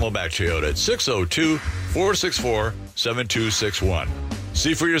call Camelback Toyota at 602-464-7261.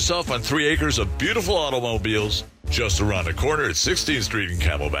 See for yourself on 3 acres of beautiful automobiles just around the corner at 16th Street in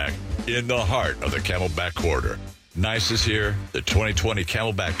Camelback, in the heart of the Camelback Corridor. Nice is here. The 2020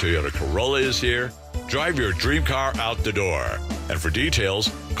 Camelback Toyota Corolla is here. Drive your dream car out the door. And for details,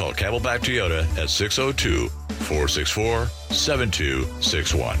 call Camelback Toyota at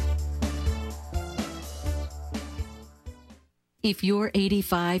 602-464-7261. If you're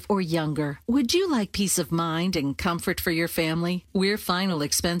 85 or younger, would you like peace of mind and comfort for your family? We're Final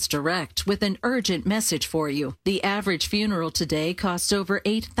Expense Direct with an urgent message for you. The average funeral today costs over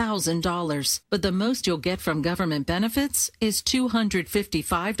 $8,000, but the most you'll get from government benefits is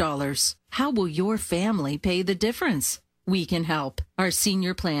 $255. How will your family pay the difference? We can help. Our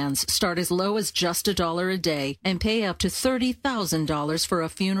senior plans start as low as just $1 a day and pay up to $30,000 for a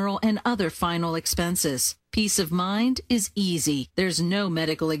funeral and other final expenses. Peace of mind is easy. There's no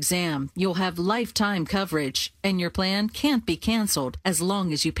medical exam. You'll have lifetime coverage, and your plan can't be canceled as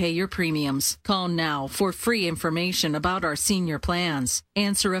long as you pay your premiums. Call now for free information about our senior plans.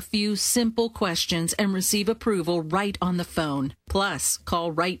 Answer a few simple questions and receive approval right on the phone. Plus,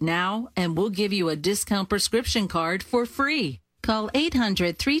 call right now and we'll give you a discount prescription card for free. Call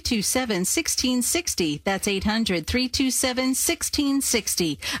 800-327-1660. That's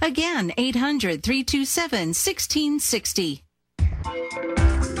 800-327-1660. Again, 800-327-1660.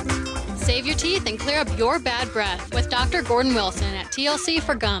 Save your teeth and clear up your bad breath with Dr. Gordon Wilson at TLC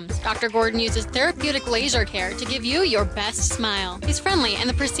for Gums. Dr. Gordon uses therapeutic laser care to give you your best smile. He's friendly and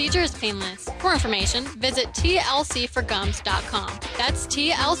the procedure is painless. For information, visit tlcforgums.com. That's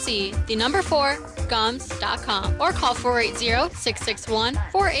TLC, the number 4, gums.com. Or call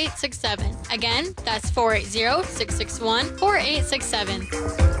 480-661-4867. Again, that's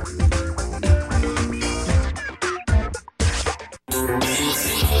 480-661-4867.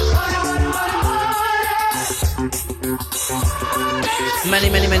 Money,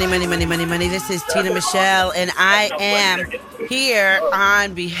 money, money, money, money, money, money. This is Tina Michelle, and I am here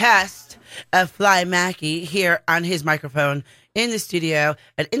on behest of Fly Mackey here on his microphone in the studio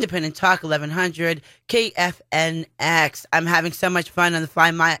at Independent Talk 1100 KFNX. I'm having so much fun on the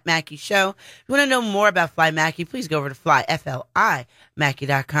Fly Mackey show. If you want to know more about Fly Mackey, please go over to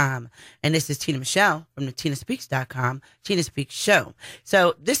FLIMackey.com. And this is Tina Michelle from the TinaSpeaks.com, Tina Speaks Show.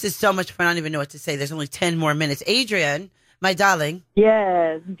 So this is so much fun. I don't even know what to say. There's only 10 more minutes. Adrian, my darling.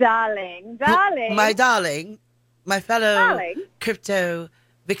 Yes, darling. My darling, my fellow crypto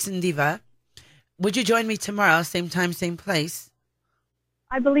vixen diva. Would you join me tomorrow, same time, same place?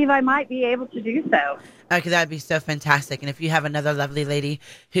 I believe I might be able to do so. Okay, that'd be so fantastic. And if you have another lovely lady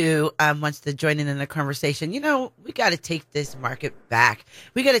who wants to join in the conversation, we got to take this market back.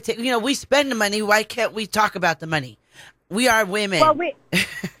 We got to take, we spend the money. Why can't we talk about the money? We are women. Well,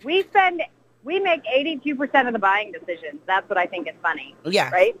 we make 82% of the buying decisions. That's what I think is funny. Yeah.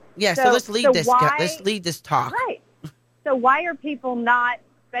 Right? Yeah. So let's lead this. Let's lead this talk. Right. So why are people not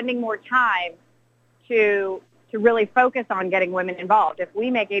spending more time to really focus on getting women involved. If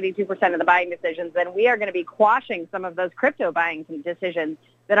we make 82% of the buying decisions, then we are going to be quashing some of those crypto buying decisions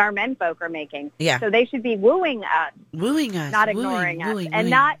that our men folk are making. Yeah. So they should be wooing us, not wooing, ignoring us, wooing.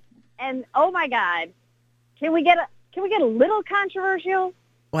 And oh my God, can we get a little controversial?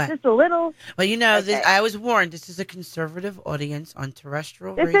 What? Just a little. Well, you know, Okay. I was warned. This is a conservative audience on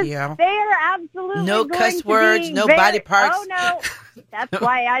terrestrial They radio. are absolutely No going cuss to words, be no very- body parts. Oh no, that's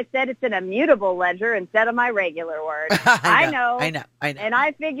why I said it's an immutable ledger instead of my regular word. I know. And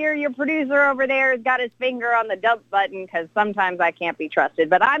I figure your producer over there has got his finger on the dump button because sometimes I can't be trusted.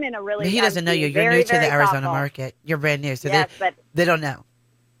 But I'm in a really. But he doesn't know you. You're very, new to the very Arizona thoughtful. market. You're brand new, so Yes, but they don't know.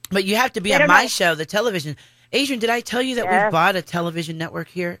 But you have to be They on don't my know. show, the television. Adrian, did I tell you that Yes. we bought a television network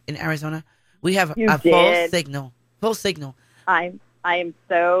here in Arizona? We have You a full did. signal. Full signal. I am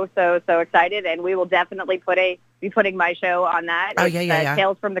so excited, and we will definitely be putting my show on that. Oh, It's, yeah.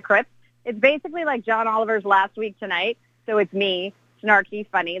 Tales from the Crypt. It's basically like John Oliver's Last Week Tonight. So it's me, snarky,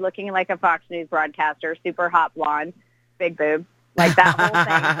 funny, looking like a Fox News broadcaster, super hot blonde, big boobs, like that whole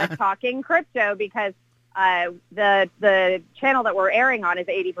thing, but talking crypto because the channel that we're airing on is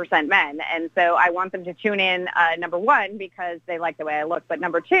 80% men, and so I want them to tune in. Number one, because they like the way I look, but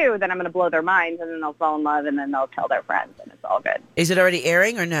number two, then I'm going to blow their minds, and then they'll fall in love, and then they'll tell their friends, and it's all good. Is it already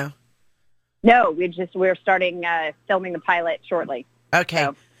airing or no? No, we're starting filming the pilot shortly. Okay.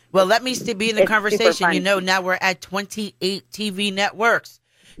 So, well, let me be in the it's super conversation. fun. You know, now we're at 28 TV networks.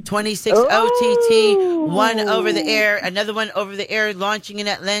 26 OTT, one over the air, another one over the air launching in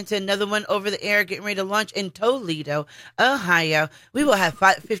Atlanta, another one over the air getting ready to launch in Toledo, Ohio. We will have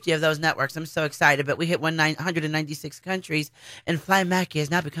 50 of those networks. I'm so excited, but we hit 196 countries, and Fly Mackey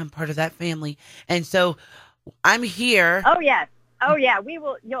has now become part of that family. And so I'm here. Oh, yes. Oh, yeah. We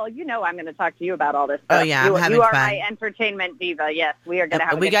will. You know I'm going to talk to you about all this stuff. Oh, yeah. I'm having you are fun. my entertainment diva. Yes, we are going to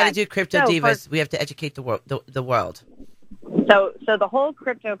have a We good got to time. do Crypto So Divas. We have to educate the world. So the whole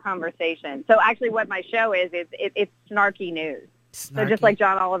crypto conversation. So actually, what my show is it's snarky news. So just like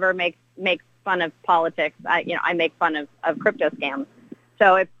John Oliver makes fun of politics, I make fun of crypto scams.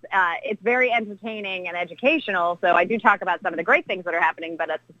 So it's very entertaining and educational. So I do talk about some of the great things that are happening, but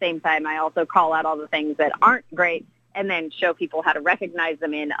at the same time, I also call out all the things that aren't great, and then show people how to recognize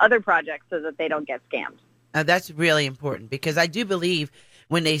them in other projects so that they don't get scammed. That's really important because I do believe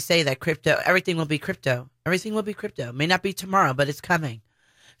when they say that everything will be crypto. Everything will be crypto. May not be tomorrow, but it's coming.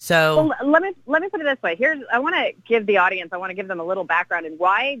 So let me put it this way. I want to give the audience, I want to give them a little background in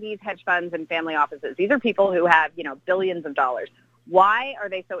why these hedge funds and family offices, these are people who have, billions of dollars. Why are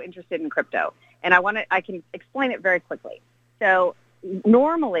they so interested in crypto? And I can explain it very quickly. So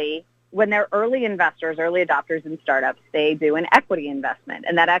normally when they're early investors, early adopters in startups, they do an equity investment.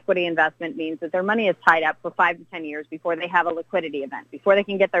 And that equity investment means that their money is tied up for 5 to 10 years before they have a liquidity event, before they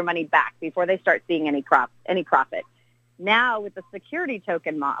can get their money back, before they start seeing any profit. Now with the security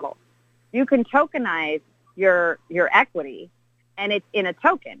token model, you can tokenize your equity, and it's in a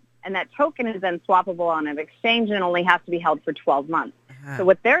token. And that token is then swappable on an exchange and only has to be held for 12 months. So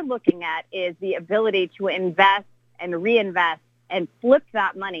what they're looking at is the ability to invest and reinvest and flip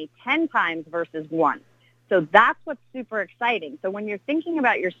that money 10 times versus once. So that's what's super exciting. So when you're thinking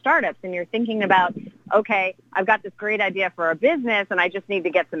about your startups and you're thinking about, okay, I've got this great idea for a business and I just need to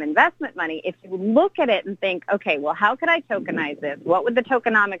get some investment money, if you look at it and think, okay, well, how could I tokenize this? What would the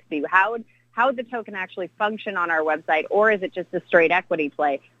tokenomics be? How would the token actually function on our website? Or is it just a straight equity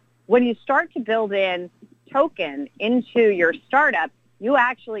play? When you start to build in token into your startup, you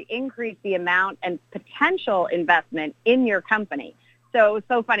actually increase the amount and potential investment in your company. So it was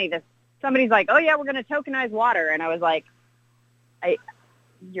so funny. Somebody's like, oh, yeah, we're going to tokenize water. And I was like,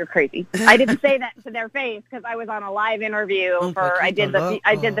 you're crazy. I didn't say that to their face because I was on a live interview I did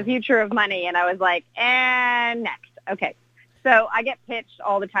the future of money. And I was like, and next. Okay. So I get pitched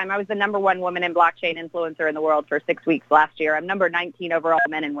all the time. I was the #1 woman in blockchain influencer in the world for 6 weeks last year. I'm number 19 overall,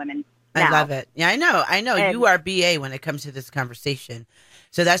 men and women. Now. I love it. Yeah, I know. And you are BA when it comes to this conversation.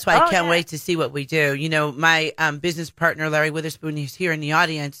 So that's why I can't wait to see what we do. My business partner, Larry Witherspoon, he's here in the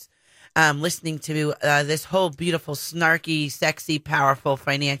audience listening to this whole beautiful, snarky, sexy, powerful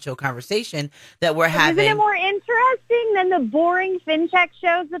financial conversation that we're having. Isn't it more interesting than the boring fintech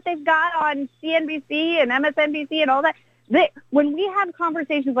shows that they've got on CNBC and MSNBC and all that? When we have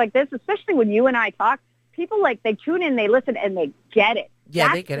conversations like this, especially when you and I talk, people they tune in, they listen, and they get it. Yeah,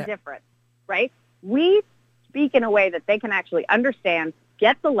 That's they get the it. difference, right? We speak in a way that they can actually understand,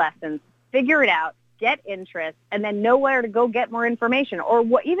 get the lessons, figure it out, get interest, and then know where to go get more information or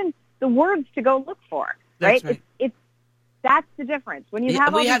even the words to go look for, right? That's right. That's the difference. When you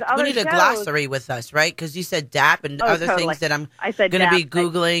have all these other we need a shows, glossary with us, right? Because you said DAP and other things that I'm going to be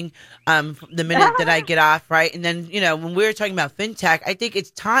Googling the minute that I get off, right? And then, when we're talking about fintech, I think it's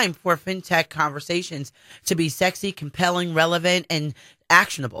time for fintech conversations to be sexy, compelling, relevant, and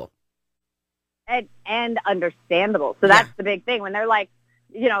actionable. And understandable. So that's the big thing. When they're like,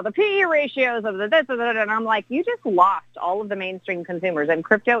 the PE ratios of the this and that, and I'm like, you just lost all of the mainstream consumers, and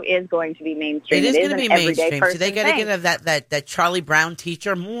crypto is going to be mainstream. It is going to be mainstream. So they got to thing. get out of that Charlie Brown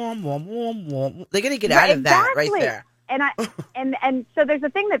teacher. They're going to get out of that right there. And so there's a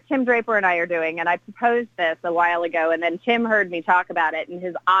thing that Tim Draper and I are doing, and I proposed this a while ago, and then Tim heard me talk about it, and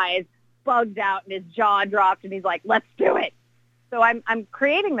his eyes bugged out, and his jaw dropped, and he's like, let's do it. So I'm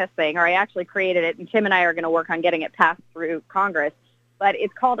creating this thing, or I actually created it, and Tim and I are going to work on getting it passed through Congress. But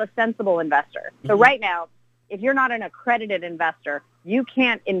it's called a sensible investor. So right now, if you're not an accredited investor, you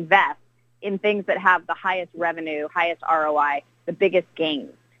can't invest in things that have the highest revenue, highest ROI, the biggest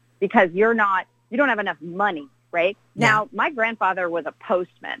gains, because you don't have enough money, right? Yeah. Now, my grandfather was a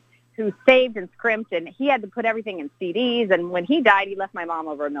postman who saved and scrimped, and he had to put everything in CDs. And when he died, he left my mom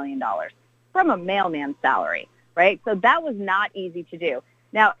over $1 million from a mailman's salary, right? So that was not easy to do.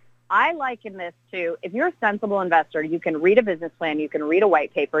 Now, I liken this to, if you're a sensible investor, you can read a business plan, you can read a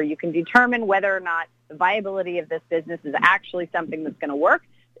white paper, you can determine whether or not the viability of this business is actually something that's going to work.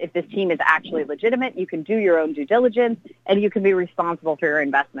 If this team is actually legitimate, you can do your own due diligence, and you can be responsible for your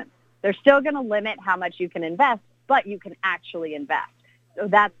investment. They're still going to limit how much you can invest, but you can actually invest. So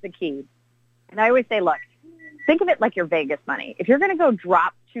that's the key. And I always say, look, think of it like your Vegas money. If you're going to go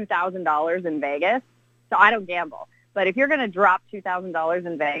drop $2,000 in Vegas, so I don't gamble, but if you're going to drop $2,000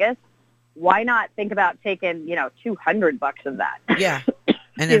 in Vegas, why not think about taking, $200 of that? Yeah,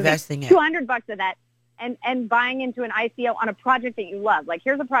 and investing it. $200 of that and buying into an ICO on a project that you love. Like,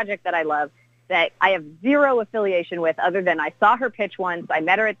 here's a project that I love that I have zero affiliation with, other than I saw her pitch once. I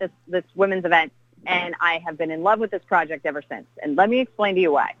met her at this women's event, and I have been in love with this project ever since. And let me explain to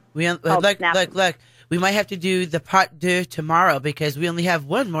you why. Look. We might have to do the part 2 tomorrow because we only have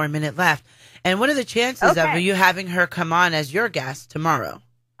 1 more minute left. And what are the chances of you having her come on as your guest tomorrow?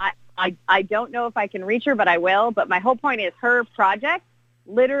 I don't know if I can reach her, but I will. But my whole point is her project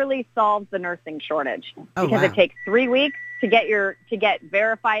literally solves the nursing shortage because it takes 3 weeks to get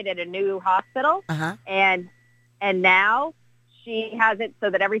verified at a new hospital. And now she has it so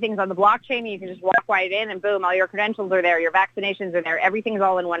that everything's on the blockchain, and you can just walk right in, and boom, all your credentials are there, your vaccinations are there, everything's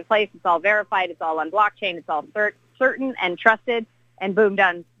all in one place, it's all verified, it's all on blockchain, it's all certain and trusted, and boom,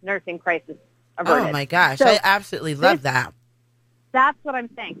 done, nursing crisis averted. Oh my gosh, so I absolutely love that. That's what I'm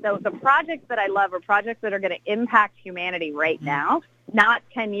saying. So the projects that I love are projects that are going to impact humanity right now, not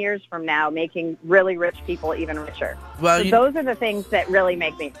 10 years from now, making really rich people even richer. Well, so those are the things that really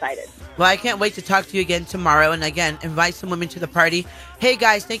make me excited. Well, I can't wait to talk to you again tomorrow. And again, invite some women to the party. Hey,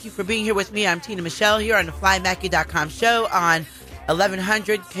 guys, thank you for being here with me. I'm Tina Michelle here on the FlyMackey.com show on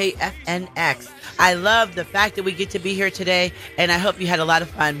 1100 KFNX. I love the fact that we get to be here today, and I hope you had a lot of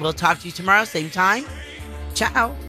fun. We'll talk to you tomorrow, same time. Ciao.